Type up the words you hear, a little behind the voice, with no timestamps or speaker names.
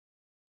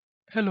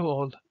Hello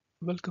all,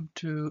 welcome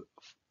to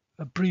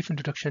a brief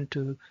introduction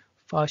to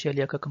Fascia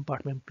Iliaca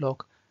Compartment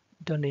block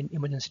done in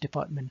emergency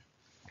department.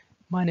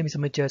 My name is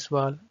Amit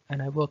Jaiswal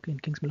and I work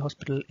in Kingsmill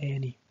Hospital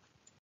A&E.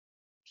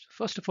 So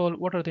first of all,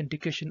 what are the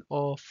indication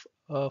of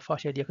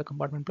Fascia Iliaca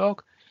Compartment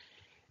block?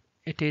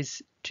 It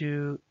is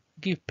to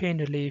give pain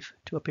relief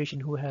to a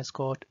patient who has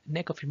got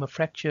neck of femur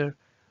fracture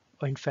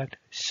or in fact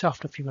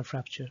shaft of femur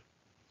fracture.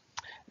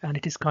 And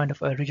it is kind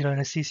of a regional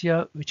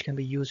anesthesia which can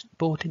be used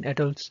both in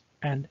adults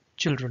and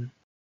children.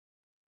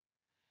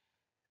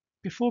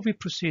 Before we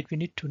proceed, we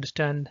need to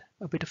understand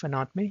a bit of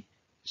anatomy.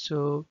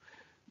 So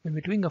when we're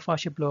doing a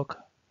fascia block,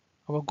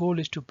 our goal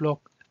is to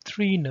block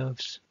three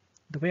nerves.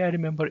 The way I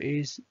remember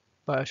is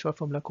by a short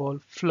formula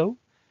called flow.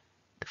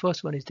 The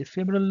first one is the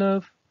femoral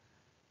nerve.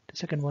 The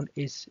second one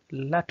is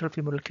lateral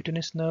femoral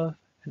cutaneous nerve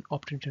and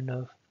obturator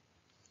nerve.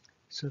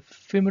 So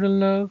femoral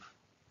nerve,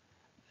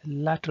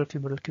 lateral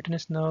femoral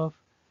cutaneous nerve,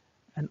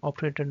 and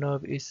obturator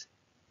nerve is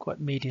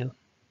quite medial.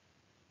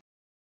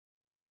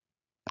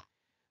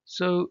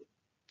 So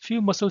few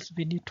muscles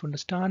we need to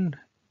understand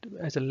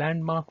as a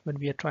landmark when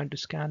we are trying to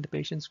scan the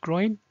patient's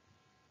groin.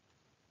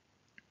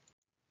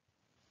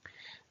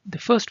 The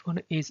first one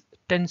is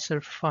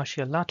tensor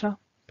fascia lata.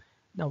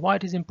 Now why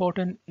it is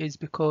important is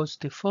because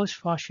the first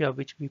fascia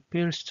which we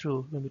pierce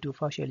through when we do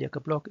fascia iliaca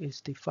block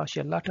is the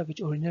fascia lata, which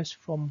originates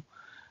from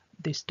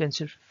this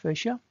tensor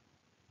fascia.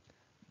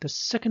 The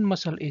second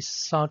muscle is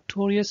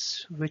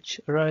sartorius, which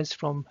arises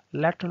from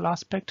lateral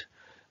aspect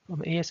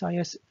from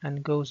ASIS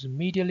and goes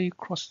medially,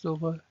 crosses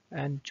over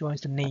and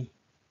joins the knee.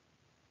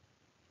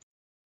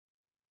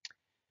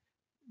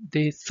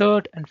 The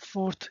third and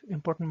fourth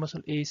important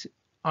muscle is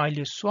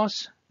ilius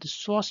psoas. The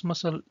psoas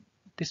muscle,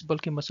 this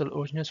bulky muscle,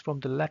 originates from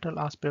the lateral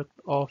aspect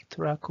of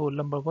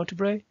thoracolumbar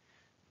vertebrae,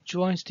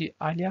 joins the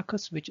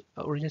iliacus, which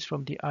originates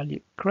from the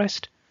iliac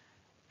crest,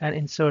 and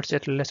inserts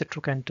at lesser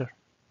trochanter.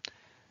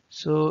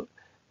 So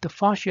the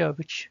fascia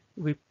which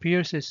we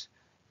pierces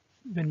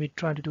when we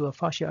try to do a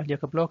fascia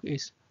iliaca block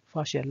is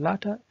fascia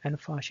lata and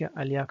fascia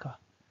iliaca.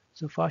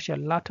 So fascia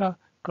lata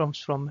comes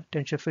from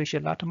tensor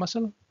fascia lata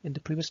muscle in the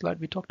previous slide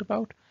we talked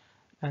about,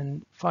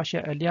 and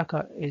fascia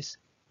iliaca is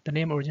the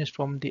name originates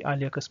from the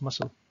iliacus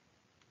muscle.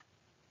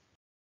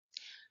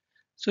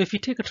 So if we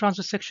take a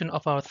transverse section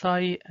of our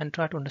thigh and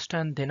try to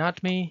understand the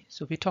anatomy,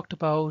 so we talked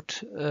about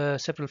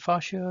several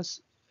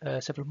fascias,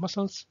 several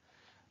muscles.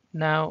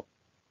 Now,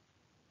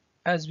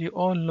 as we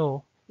all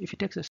know, if you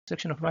take a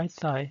section of right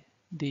thigh,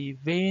 the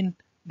vein,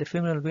 the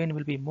femoral vein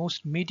will be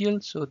most medial.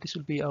 So this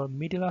will be our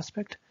medial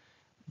aspect.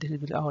 This will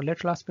be our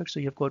lateral aspect. So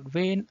you've got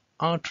vein,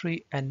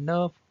 artery, and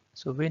nerve.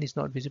 So vein is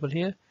not visible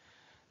here.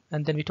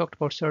 And then we talked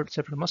about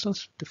several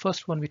muscles. The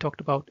first one we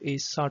talked about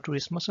is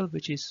sartorius muscle,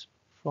 which is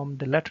from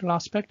the lateral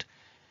aspect,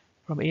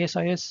 from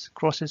ASIS,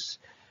 crosses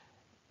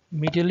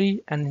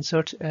medially and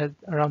inserts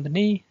around the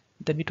knee.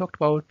 Then we talked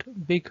about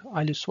big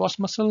ilius psoas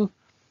muscle,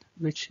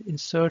 which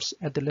inserts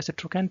at the lesser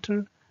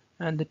trochanter,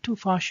 and the two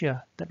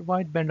fascia, that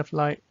white band of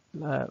light,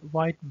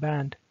 white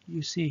band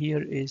you see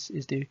here is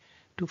the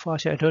two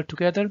fascia adhered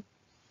together.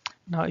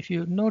 Now, if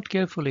you note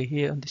carefully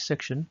here on this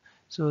section,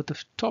 so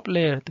the top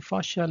layer, the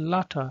fascia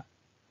lata,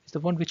 is the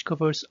one which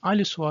covers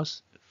ilius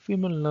psoas,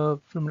 femoral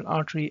nerve, femoral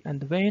artery, and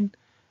the vein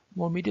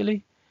more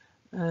medially.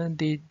 And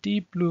the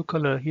deep blue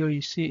color here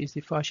you see is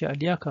the fascia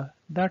iliaca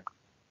that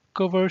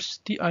covers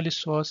the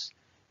ilius psoas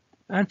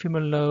and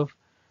femoral nerve,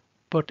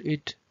 but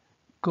it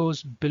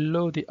goes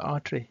below the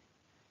artery,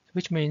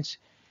 which means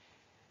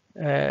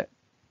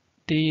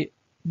the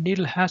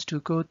needle has to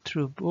go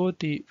through both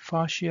the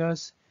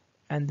fascias,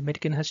 and the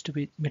medication has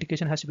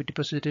to be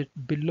deposited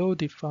below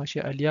the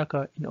fascia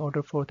iliaca in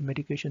order for the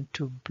medication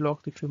to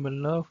block the femoral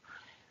nerve,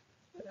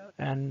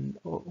 and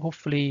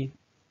hopefully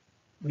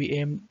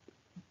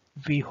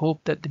we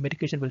hope that the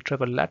medication will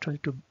travel laterally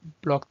to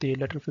block the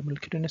lateral femoral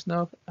cutaneous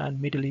nerve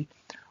and medially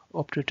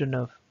obturator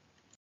nerve.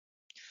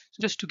 So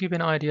just to give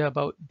an idea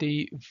about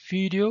the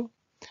video,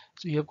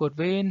 so you have got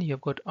vein, you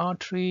have got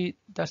artery,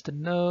 that's the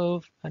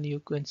nerve, and you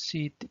can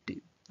see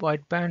the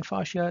white band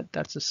fascia,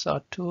 that's the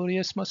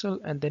sartorius muscle,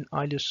 and then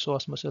ilius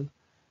psoas muscle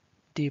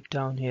deep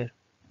down here.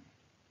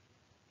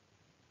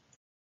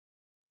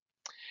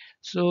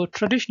 So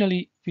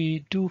traditionally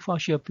we do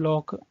fascia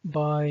block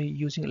by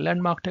using a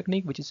landmark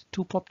technique, which is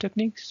two-pop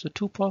technique. So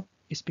two-pop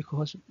is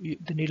because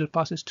the needle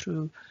passes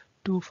through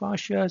two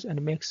fascias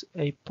and makes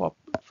a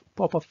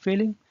pop-up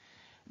filling.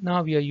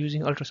 Now we are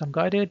using ultrasound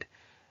guided.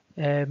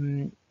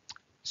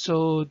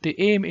 So the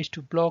aim is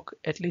to block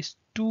at least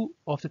two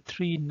of the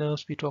three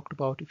nerves we talked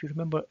about. If you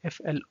remember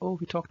FLO,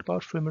 we talked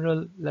about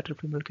femoral, lateral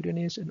femoral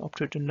cutaneous, and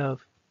obturator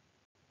nerve.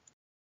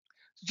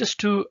 So just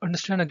to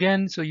understand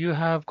again, so you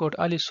have got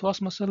ilius psoas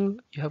muscle,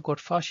 you have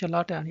got fascia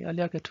lata and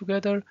iliaca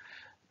together.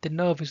 The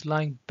nerve is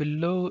lying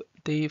below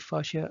the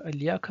fascia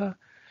iliaca.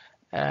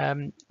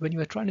 When you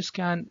are trying to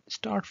scan,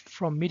 start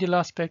from medial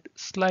aspect,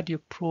 slide your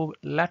probe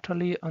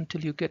laterally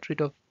until you get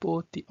rid of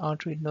both the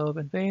artery, nerve,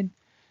 and vein.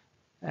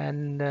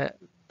 And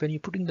when you're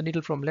putting the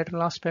needle from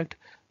lateral aspect,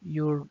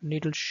 your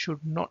needle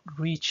should not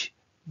reach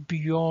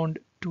beyond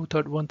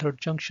 2/3, 1/3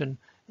 junction,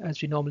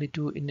 as we normally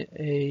do in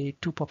a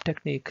two-pop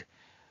technique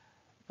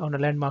on a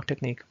landmark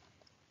technique.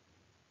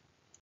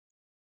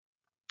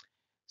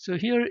 So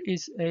here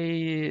is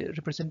a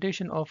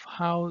representation of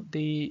how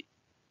the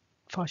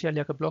fascia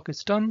iliaca block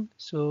is done.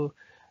 So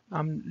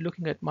I'm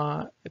looking at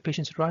my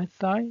patient's right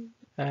thigh,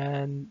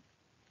 and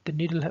the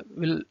needle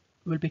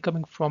will be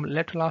coming from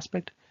lateral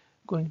aspect,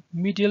 going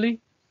medially,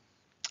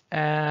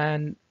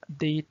 and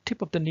the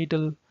tip of the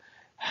needle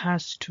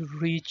has to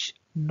reach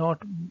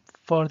not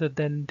further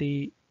than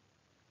the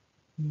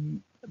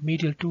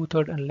medial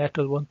 2/3 and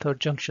lateral 1/3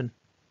 junction.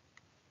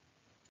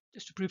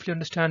 Just to briefly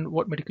understand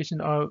what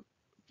medication are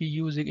we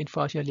using in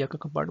fascia iliaca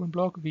compartment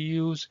block, we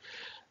use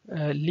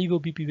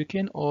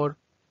levobupivacaine or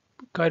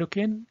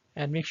Chirocaine,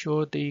 and make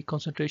sure the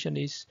concentration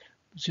is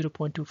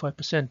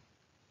 0.25%.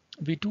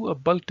 We do a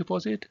bulk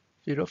deposit.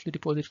 We roughly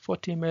deposit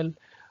 40 ml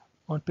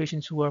on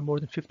patients who are more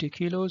than 50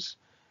 kilos,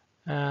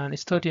 and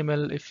it's 30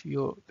 ml if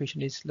your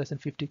patient is less than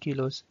 50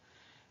 kilos.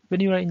 When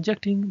you are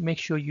injecting, make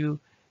sure you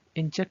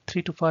inject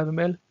 3 to 5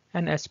 ml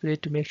and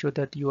aspirate to make sure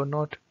that you are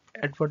not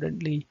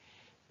advertently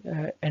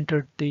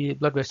entered the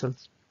blood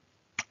vessels.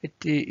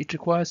 It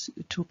requires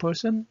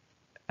 2%,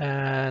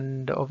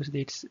 and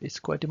obviously it's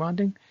quite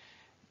demanding.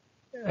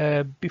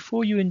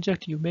 Before you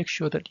inject, you make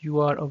sure that you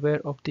are aware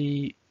of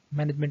the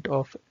management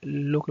of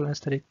local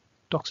anesthetic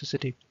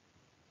toxicity.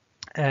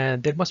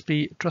 And there must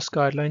be trust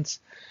guidelines,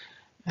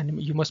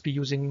 and you must be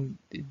using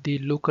the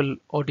local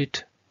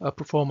audit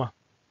pro forma.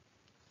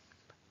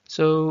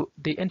 So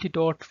the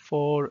antidote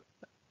for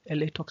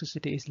LA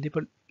toxicity is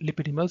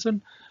lipid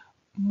emulsion.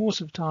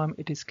 Most of the time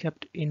it is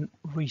kept in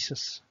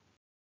rhesus.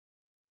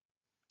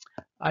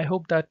 I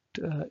hope that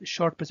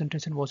short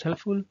presentation was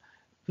helpful.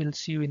 We'll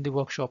see you in the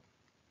workshop.